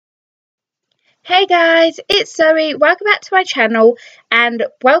Hey guys, it's Zoe. Welcome back to my channel and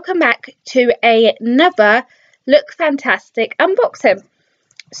welcome back to another Lookfantastic unboxing.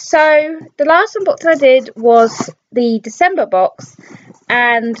 So the last unboxing I did was the December box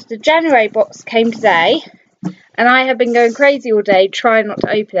and the January box came today, and I have been going crazy all day trying not to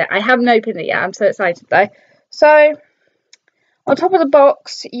open it. I haven't opened it yet. I'm so excited though. So on top of the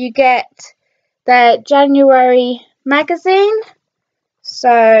box you get their January magazine.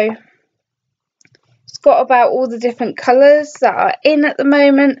 So it's got about all the different colours that are in at the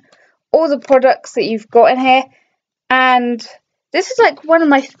moment, all the products that you've got in here, and this is like one of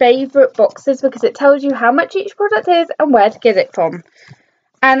my favourite boxes because it tells you how much each product is and where to get it from.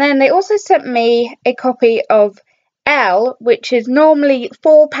 And then they also sent me a copy of L, which is normally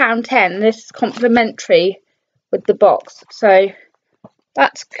 £4.10. This is complimentary with the box, so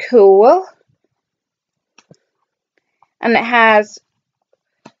that's cool. And it has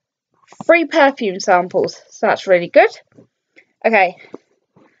 3 perfume samples, so that's really good. Okay,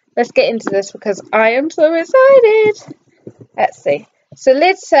 let's get into this because I am so excited. Let's see. So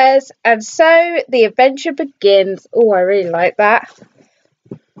lid says, and so the adventure begins. Oh, I really like that.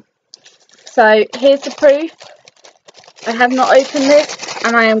 So here's the proof. I have not opened this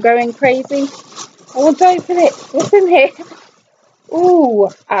and I am going crazy. I want to open it. What's in here? Ooh,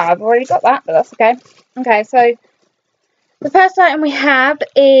 I've already got that, but that's okay. Okay, so the first item we have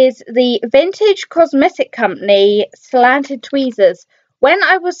is the vintage cosmetic company Slanted Tweezers. When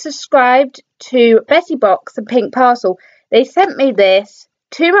I was subscribed to Betty Box and Pink Parcel, they sent me this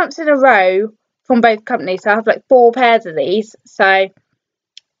 2 months in a row from both companies. So I have like 4 pairs of these. So,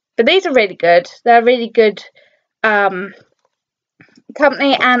 but these are really good. They're a really good company,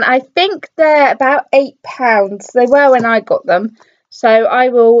 and I think they're about £8. They were when I got them. So I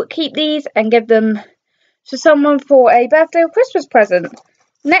will keep these and give them to someone for a birthday or Christmas present.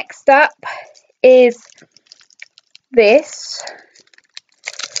 Next up is this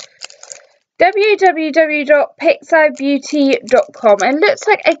www.pixarbeauty.com. It looks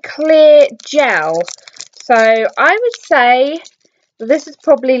like a clear gel, so I would say this is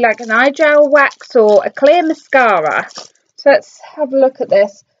probably like an eye gel wax or a clear mascara. So let's have a look at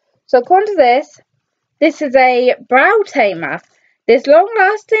this. So according to this, this is a brow tamer. This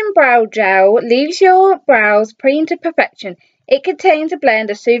long-lasting brow gel leaves your brows preened to perfection. It contains a blend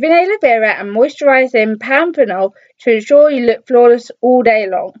of soothing aloe vera and moisturising panthenol to ensure you look flawless all day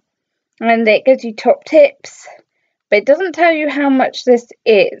long. And it gives you top tips, but it doesn't tell you how much this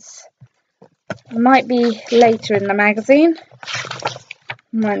is. It might be later in the magazine.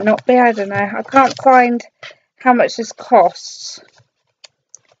 Might not be, I don't know. I can't find how much this costs.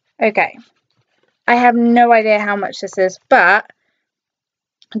 Okay. I have no idea how much this is, but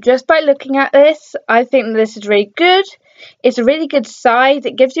just by looking at this, I think this is really good. It's a really good size.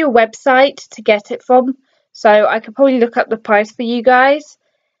 It gives you a website to get it from, so I could probably look up the price for you guys.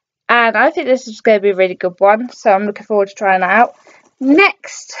 And I think this is going to be a really good one, so I'm looking forward to trying that out.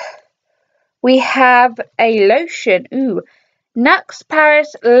 Next, we have a lotion. Ooh, NUXE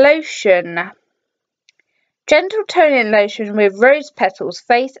Paris lotion. Gentle toning lotion with rose petals,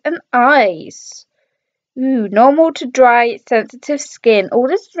 face and eyes. Ooh, normal to dry, sensitive skin. Oh,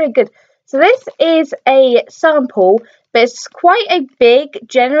 this is really good. So this is a sample, but it's quite a big,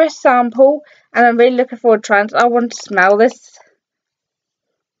 generous sample, and I'm really looking forward to trying it. I want to smell this.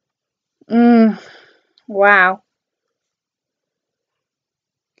 Wow.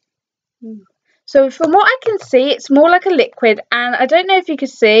 So from what I can see, it's more like a liquid, and I don't know if you can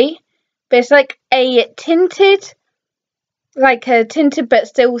see, but it's like a tinted, but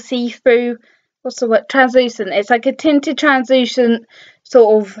still see-through. What's the word? Translucent. It's like a tinted translucent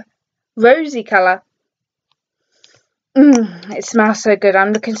sort of rosy colour. It smells so good.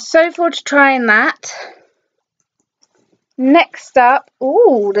 I'm looking so forward to trying that. Next up,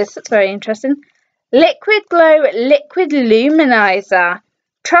 ooh, this is very interesting. Liquid Glow Liquid Luminizer.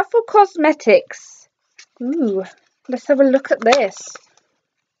 Truffle Cosmetics. Ooh, let's have a look at this.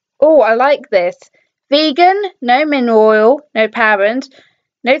 Oh, I like this. Vegan, no mineral oil, no parabens,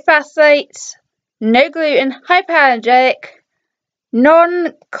 no phthalates, no gluten, hypoallergenic,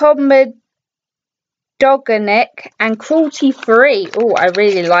 non-comedogenic, and cruelty-free. Oh, I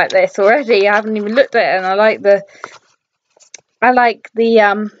really like this already. I haven't even looked at it, and I like the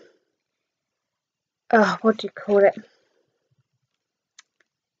what do you call it?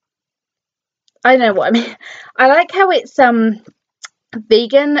 I know what I mean. I like how it's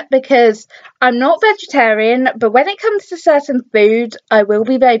vegan because I'm not vegetarian, but when it comes to certain foods, I will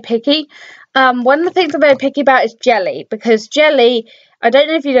be very picky. One of the things I'm very picky about is jelly, because jelly, I don't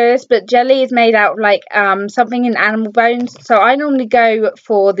know if you know this, but jelly is made out of like something in animal bones. So I normally go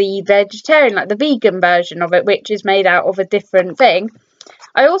for the vegetarian, like the vegan version of it, which is made out of a different thing.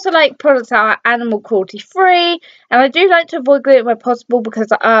 I also like products that are animal cruelty free, and I do like to avoid gluten where possible because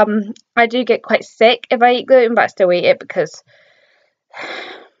I do get quite sick if I eat gluten, but I still eat it because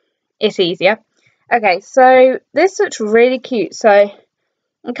it's easier. Okay, so this looks really cute. So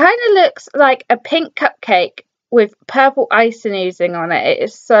it kind of looks like a pink cupcake with purple icing oozing on it. It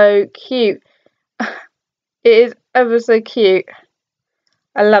is so cute. It is ever so cute.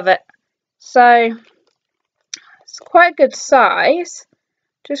 I love it. So it's quite a good size.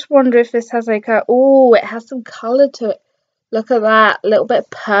 Just wonder if this has like a, oh, it has some colour to it. Look at that, a little bit of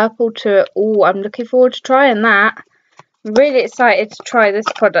purple to it. Oh, I'm looking forward to trying that. I'm really excited to try this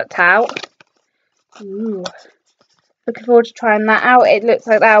product out. Ooh, looking forward to trying that out. It looks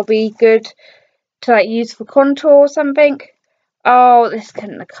like that'll be good to like use for contour or something. Oh, this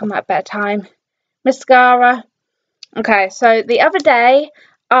couldn't have come at a better time. Mascara. Okay, so the other day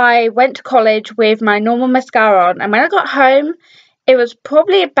I went to college with my normal mascara on, and when I got home, it was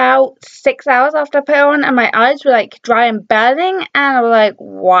probably about 6 hours after I put it on, and my eyes were like dry and burning, and I was like,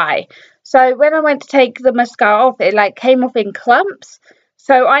 why? So when I went to take the mascara off, it like came off in clumps.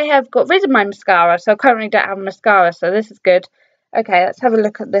 So I have got rid of my mascara, so I currently don't have mascara, so this is good. Okay, let's have a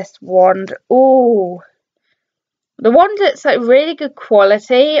look at this wand. Ooh, the wand looks like really good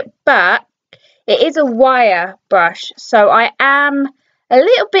quality, but it is a wire brush, so I am a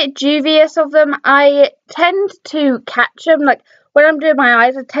little bit dubious of them. I tend to catch them, like when I'm doing my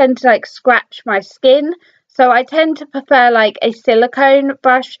eyes, I tend to like scratch my skin. So I tend to prefer like a silicone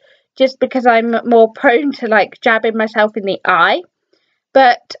brush just because I'm more prone to like jabbing myself in the eye.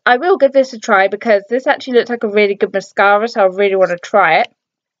 But I will give this a try because this actually looks like a really good mascara, so I really want to try it.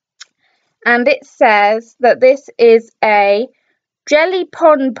 And it says that this is a Jelly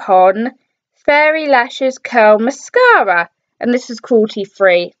Pon Pon Fairy Lashes Curl Mascara. And this is cruelty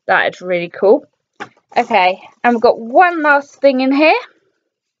free. That is really cool. Okay, and we've got one last thing in here.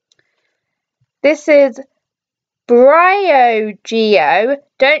 This is Briogeo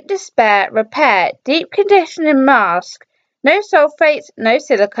Don't Despair Repair Deep Conditioning Mask. No sulfates, no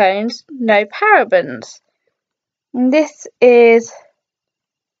silicones, no parabens. And this is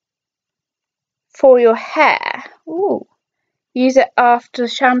for your hair. Ooh. Use it after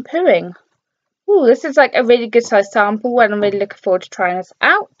shampooing. Ooh, this is like a really good size sample, and I'm really looking forward to trying this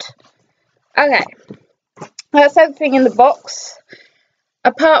out. Okay, that's everything in the box.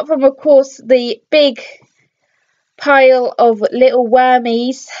 Apart from, of course, the big pile of little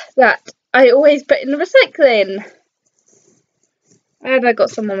wormies that I always put in the recycling. And I got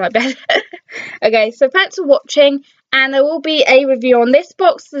some on my bed. Okay, so thanks for watching, and there will be a review on this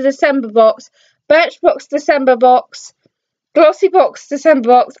box, the December box, Birchbox December box, Glossy Box December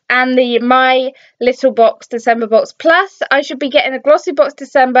box, and the My Little Box December box. Plus, I should be getting a Glossy Box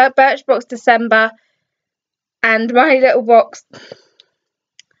December, Birchbox December, and My Little Box.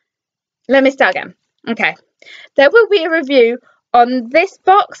 Let me start again. Okay. There will be a review on this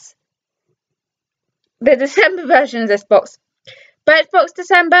box, the December version of this box, Birchbox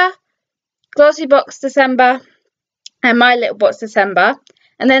December, Glossy Box December, and My Little Box December.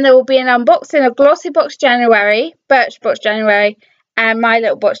 And then there will be an unboxing of Glossy Box January, Birchbox January, and My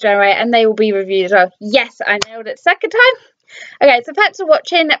Little Box January, and they will be reviewed as well. Yes, I nailed it second time. Okay, so thanks for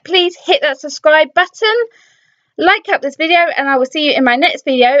watching. Please hit that subscribe button, like up this video, and I will see you in my next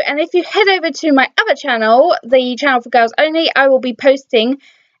video. And if you head over to my other channel, the channel for girls only, I will be posting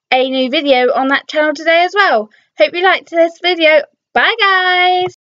a new video on that channel today as well. Hope you liked this video. Bye guys!